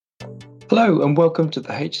Hello and welcome to the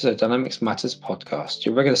HSO Dynamics Matters podcast,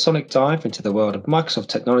 your regular sonic dive into the world of Microsoft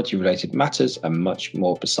technology-related matters and much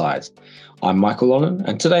more besides. I'm Michael Lonnan,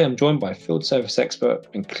 and today I'm joined by field service expert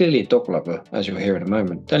and clearly a dog lover, as you'll hear in a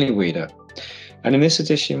moment, Danny Weeder. And in this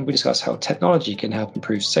edition, we discuss how technology can help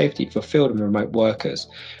improve safety for field and remote workers,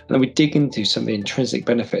 and then we dig into some of the intrinsic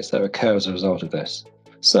benefits that occur as a result of this.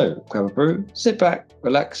 So grab a brew, sit back,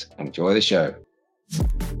 relax, and enjoy the show.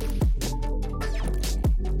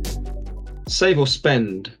 Save or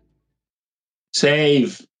spend?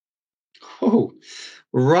 Save. Oh,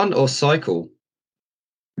 run or cycle?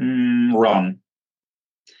 Run.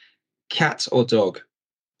 Cat or dog?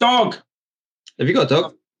 Dog. Have you got a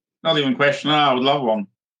dog? Not even a question. No, I would love one.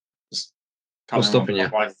 Just What's stopping you?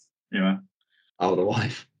 Wife, Oh, the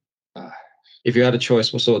wife. If you had a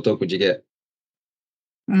choice, what sort of dog would you get?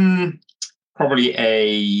 Probably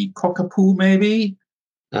a cockapoo, maybe.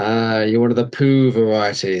 You're one of the poo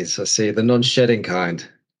varieties. I see, the non-shedding kind.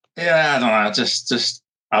 Yeah, I don't know. Just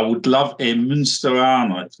I would love a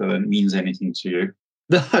Münsteraner, if that means anything to you.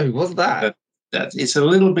 No, what's that? That it's a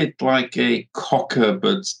little bit like a cocker,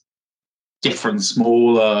 but different,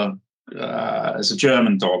 smaller. It's a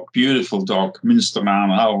German dog, beautiful dog,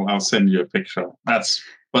 Münsteraner. I'll send you a picture. But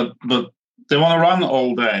they want to run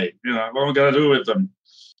all day. What am I going to do with them?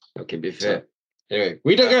 That can be fair. Anyway,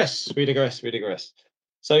 we digress.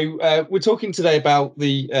 So we're talking today about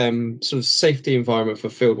the sort of safety environment for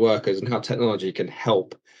field workers and how technology can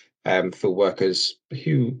help field workers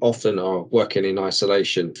who often are working in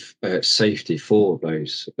isolation, safety for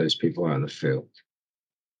those people out in the field.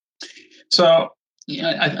 So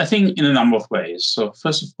I think in a number of ways. So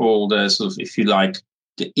first of all, there's sort of, if you like,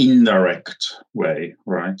 the indirect way,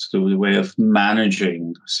 right? The way of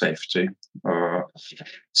managing safety.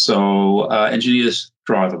 Engineers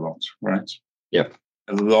drive a lot, right? Yep.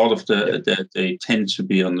 A lot of they tend to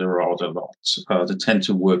be on the road a lot. They tend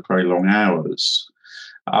to work very long hours.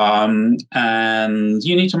 And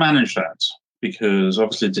you need to manage that because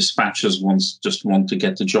obviously dispatchers just want to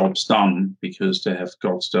get the jobs done because they have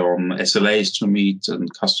got their own SLAs to meet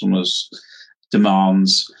and customers'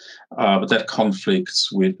 demands. But that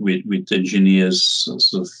conflicts with engineers'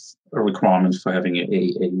 sort of a requirement for having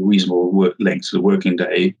a reasonable work length to the working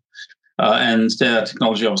day. And their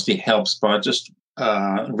technology obviously helps by just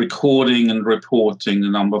recording and reporting the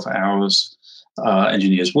number of hours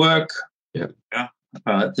engineers work,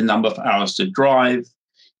 the number of hours they drive,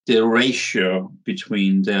 the ratio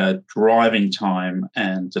between their driving time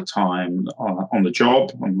and the time on the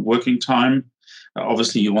job, on working time.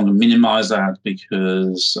 Obviously, you want to minimize that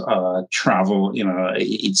because travel,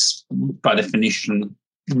 it's by definition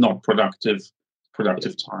not productive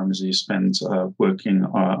time as you spend working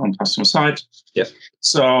on customer side. Yeah.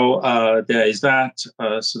 So there is that.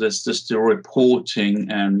 So there's just the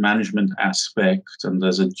reporting and management aspect, and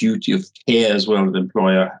there's a duty of care as well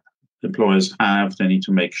that employers have. They need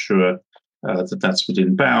to make sure that's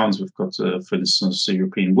within bounds. We've got, for instance, the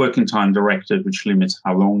European Working Time Directive, which limits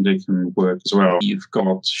how long they can work as well. You've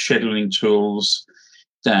got scheduling tools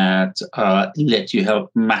that let you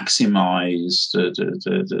help maximize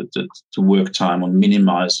the work time or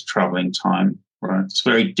minimize the traveling time. Right, it's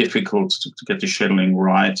very difficult to get the scheduling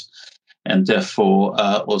right, and therefore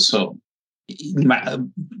also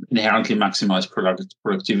inherently maximize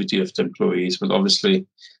productivity of the employees. But obviously,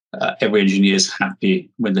 every engineer is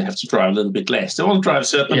happy when they have to drive a little bit less. They want to drive a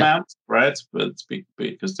certain amount, right? But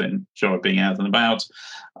because they enjoy being out and about.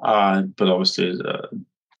 But obviously,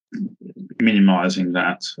 minimizing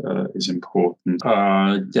that is important.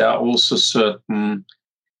 There are also certain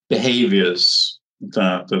behaviors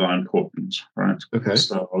that are important, right? Okay.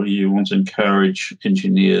 So you want to encourage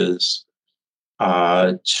engineers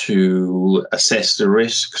to assess the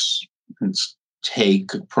risks and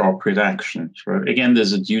take appropriate actions, right? Again,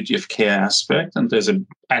 there's a duty of care aspect and there's an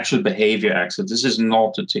actual behavior aspect. This is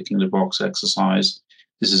not a ticking the box exercise.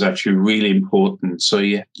 This is actually really important. So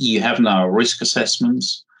you have now risk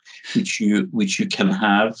assessments, which you can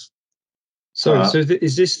have.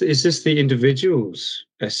 Is this the individuals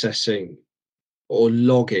assessing or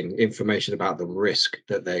logging information about the risk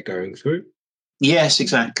that they're going through? Yes,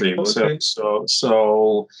 exactly. Okay.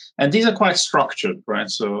 So, and these are quite structured, right?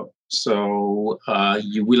 So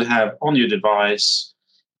you will have on your device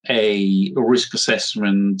a risk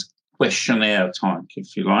assessment questionnaire type,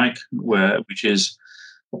 if you like, which is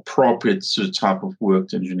appropriate to the type of work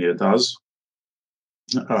the engineer does.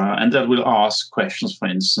 And that will ask questions, for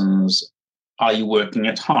instance, are you working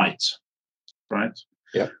at height, right?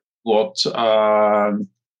 Yeah. What are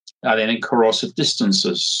there any corrosive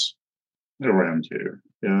distances around you?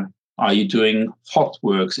 Yeah. Are you doing hot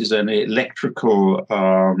works? Is there any electrical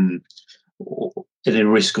or any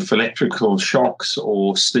risk of electrical shocks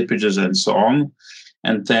or slippages and so on.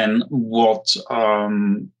 And then what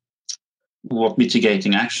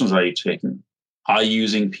mitigating actions are you taking? Are you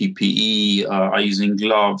using PPE? Are you using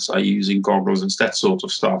gloves? Are you using goggles? It's that sort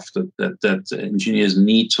of stuff that engineers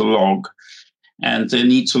need to log. And they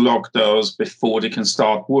need to log those before they can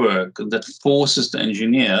start work. And that forces the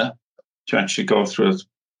engineer to actually go through a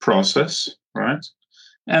process, right?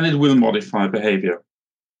 And it will modify behavior.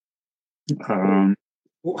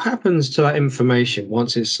 What happens to that information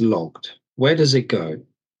once it's logged? Where does it go?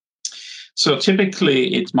 So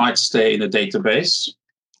typically it might stay in a database.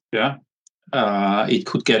 Yeah. It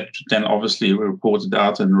could get then obviously reported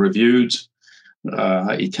out and reviewed.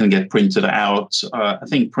 It can get printed out. I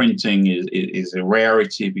think printing is a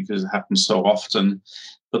rarity because it happens so often.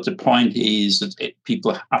 But the point is that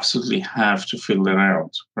people absolutely have to fill that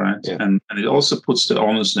out, right? Yeah. And it also puts the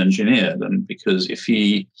onus on the engineer then, because if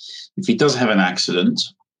he does have an accident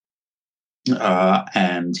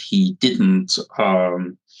and he didn't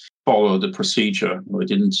follow the procedure, or he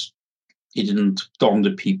didn't don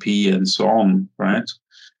the PP and so on, right?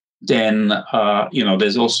 Then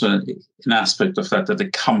there's also an aspect of that the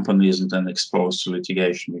company isn't then exposed to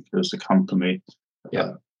litigation, because the company,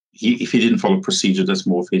 if he didn't follow procedure, that's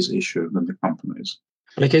more of his issue than the company's.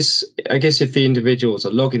 I guess if the individuals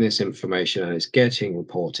are logging this information and it's getting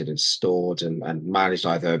reported and stored and managed,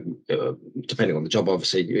 either depending on the job,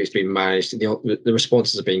 obviously it's being managed, the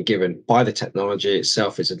responses are being given by the technology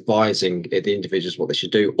itself, is advising the individuals what they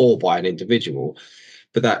should do, or by an individual.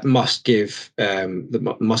 But that must give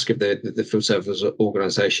the field service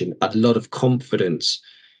organisation a lot of confidence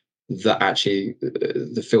that actually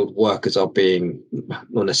the field workers are being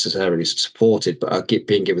not necessarily supported, but are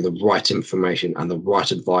being given the right information and the right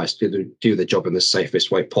advice to do the job in the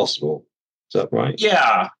safest way possible. Is that right?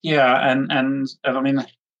 Yeah, and I mean,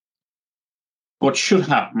 what should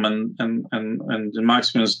happen, and in my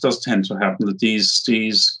experience, does tend to happen, that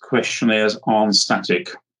these questionnaires aren't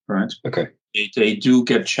static, right? Okay. They do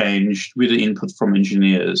get changed with the input from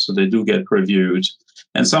engineers, so they do get reviewed,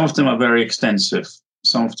 and some of them are very extensive.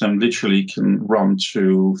 Some of them literally can run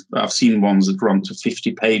to, I've seen ones that run to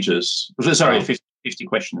 50 pages. Sorry, 50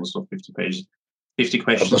 questions, not 50 pages. 50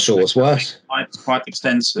 questions. I'm not sure what's worse. Quite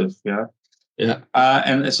extensive, yeah. Yeah.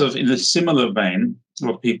 And sort of in a similar vein,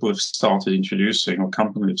 what people have started introducing, or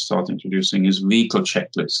companies have started introducing, is vehicle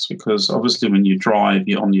checklists, because obviously when you drive,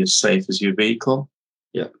 you're only as safe as your vehicle.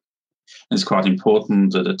 Yeah. It's quite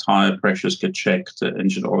important that the tire pressures get checked, the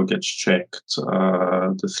engine oil gets checked,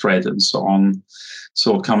 the thread and so on.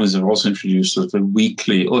 So companies have also introduced sort of a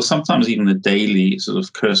weekly, or sometimes even a daily, sort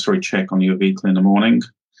of cursory check on your vehicle in the morning,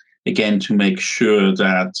 again to make sure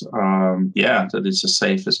that that it's as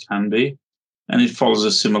safe as can be. And it follows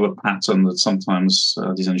a similar pattern that sometimes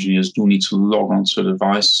these engineers do need to log onto the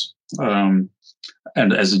device. And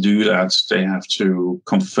as they do that, they have to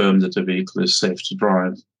confirm that the vehicle is safe to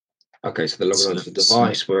drive. Okay, so they're logging onto the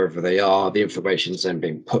device wherever they are. The information is then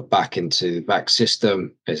being put back into the back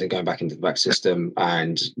system. It's then going back into the back system,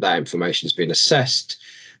 and that information is being assessed,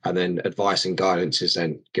 and then advice and guidance is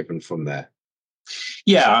then given from there.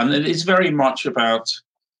 Yeah, and it's very much about,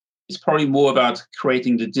 it's probably more about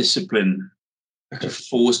creating the discipline to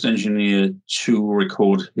force the engineer to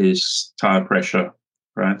record his tire pressure,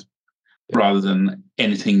 right? Yeah. Rather than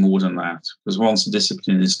anything more than that. Because once the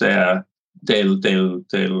discipline is there, they'll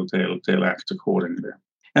act accordingly.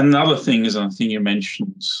 And another thing is, I think you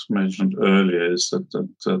mentioned earlier, is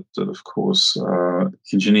that of course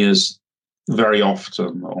engineers very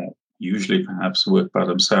often, or usually perhaps, work by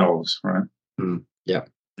themselves, right? Yeah.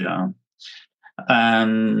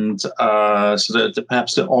 And so that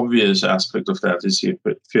perhaps the obvious aspect of that is if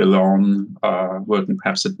you're alone, working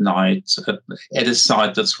perhaps at night at a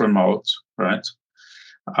site that's remote, right?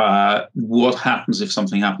 What happens if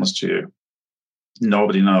something happens to you?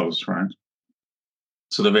 Nobody knows, right?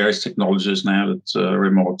 So the various technologies now, that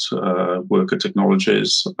remote worker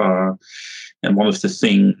technologies, and one of the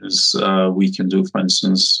things we can do, for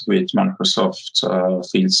instance, with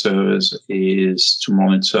Microsoft Field Service, is to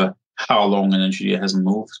monitor how long an engineer hasn't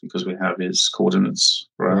moved, because we have his coordinates,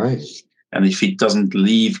 right? And if he doesn't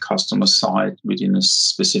leave customer site within a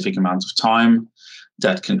specific amount of time,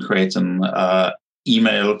 that can create an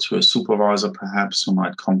email to a supervisor, perhaps, who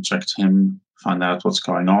might contact him, find out what's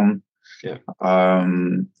going on. Yeah.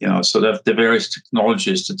 So the various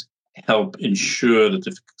technologies that help ensure that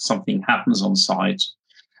if something happens on site,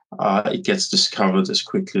 it gets discovered as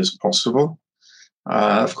quickly as possible.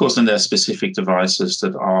 Of course, then there are specific devices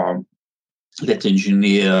that let the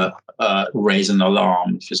engineer raise an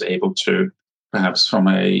alarm if he's able to, perhaps from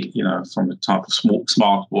a type of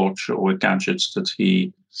smartwatch or a gadget that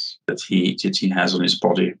he has on his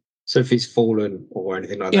body. So if he's fallen or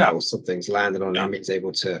anything like that, or something's landed on him, he's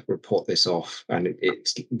able to report this off. And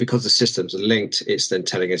it's because the systems are linked, it's then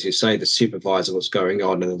telling, as you say, the supervisor what's going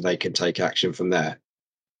on, and then they can take action from there.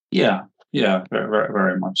 Yeah, very,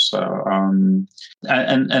 very much so.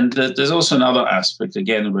 And there's also another aspect,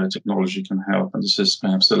 again, where technology can help, and this is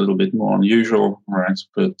perhaps a little bit more unusual, right?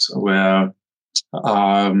 But where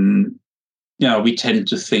we tend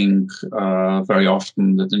to think very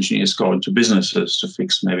often that engineers go into businesses to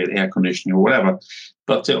fix maybe the air conditioning or whatever,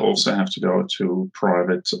 but they also have to go to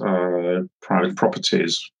private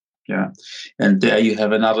properties. Yeah, and there you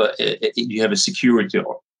have a security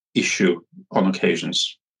issue on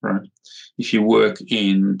occasions, right? If you work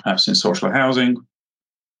perhaps in social housing,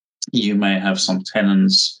 you may have some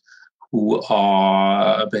tenants who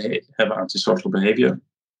have antisocial behavior,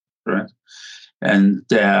 right? And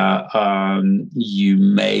there you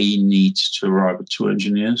may need to arrive at 2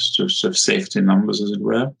 engineers to sort of safety numbers, as it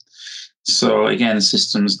were. So again,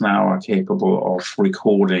 systems now are capable of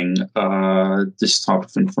recording this type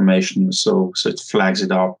of information. So it flags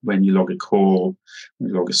it up when you log a call, when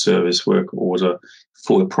you log a service work order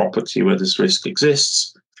for a property where this risk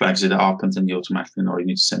exists, flags it up, and then you automatically know you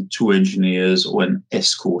need to send 2 engineers or an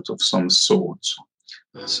escort of some sort.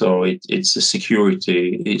 So it's a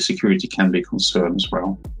security. Security can be a concern as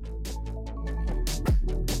well.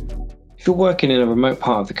 If you're working in a remote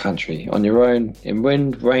part of the country, on your own, in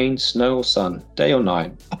wind, rain, snow or sun, day or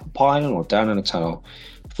night, up a pylon or down in a tunnel,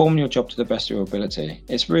 performing your job to the best of your ability,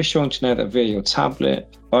 it's reassuring to know that via your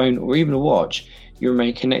tablet, phone or even a watch, you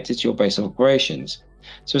remain connected to your base of operations.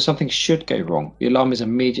 So if something should go wrong, the alarm is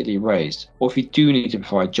immediately raised, or if you do need to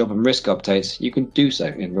provide job and risk updates, you can do so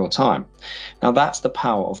in real time. Now that's the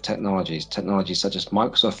power of technologies such as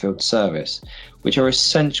Microsoft Field Service, which are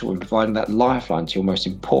essential in providing that lifeline to your most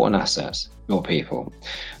important assets, your people.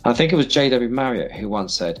 And I think it was J.W. Marriott who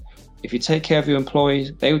once said, if you take care of your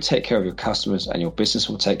employees, they will take care of your customers and your business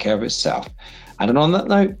will take care of itself. And on that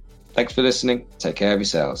note, thanks for listening. Take care of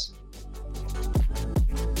yourselves.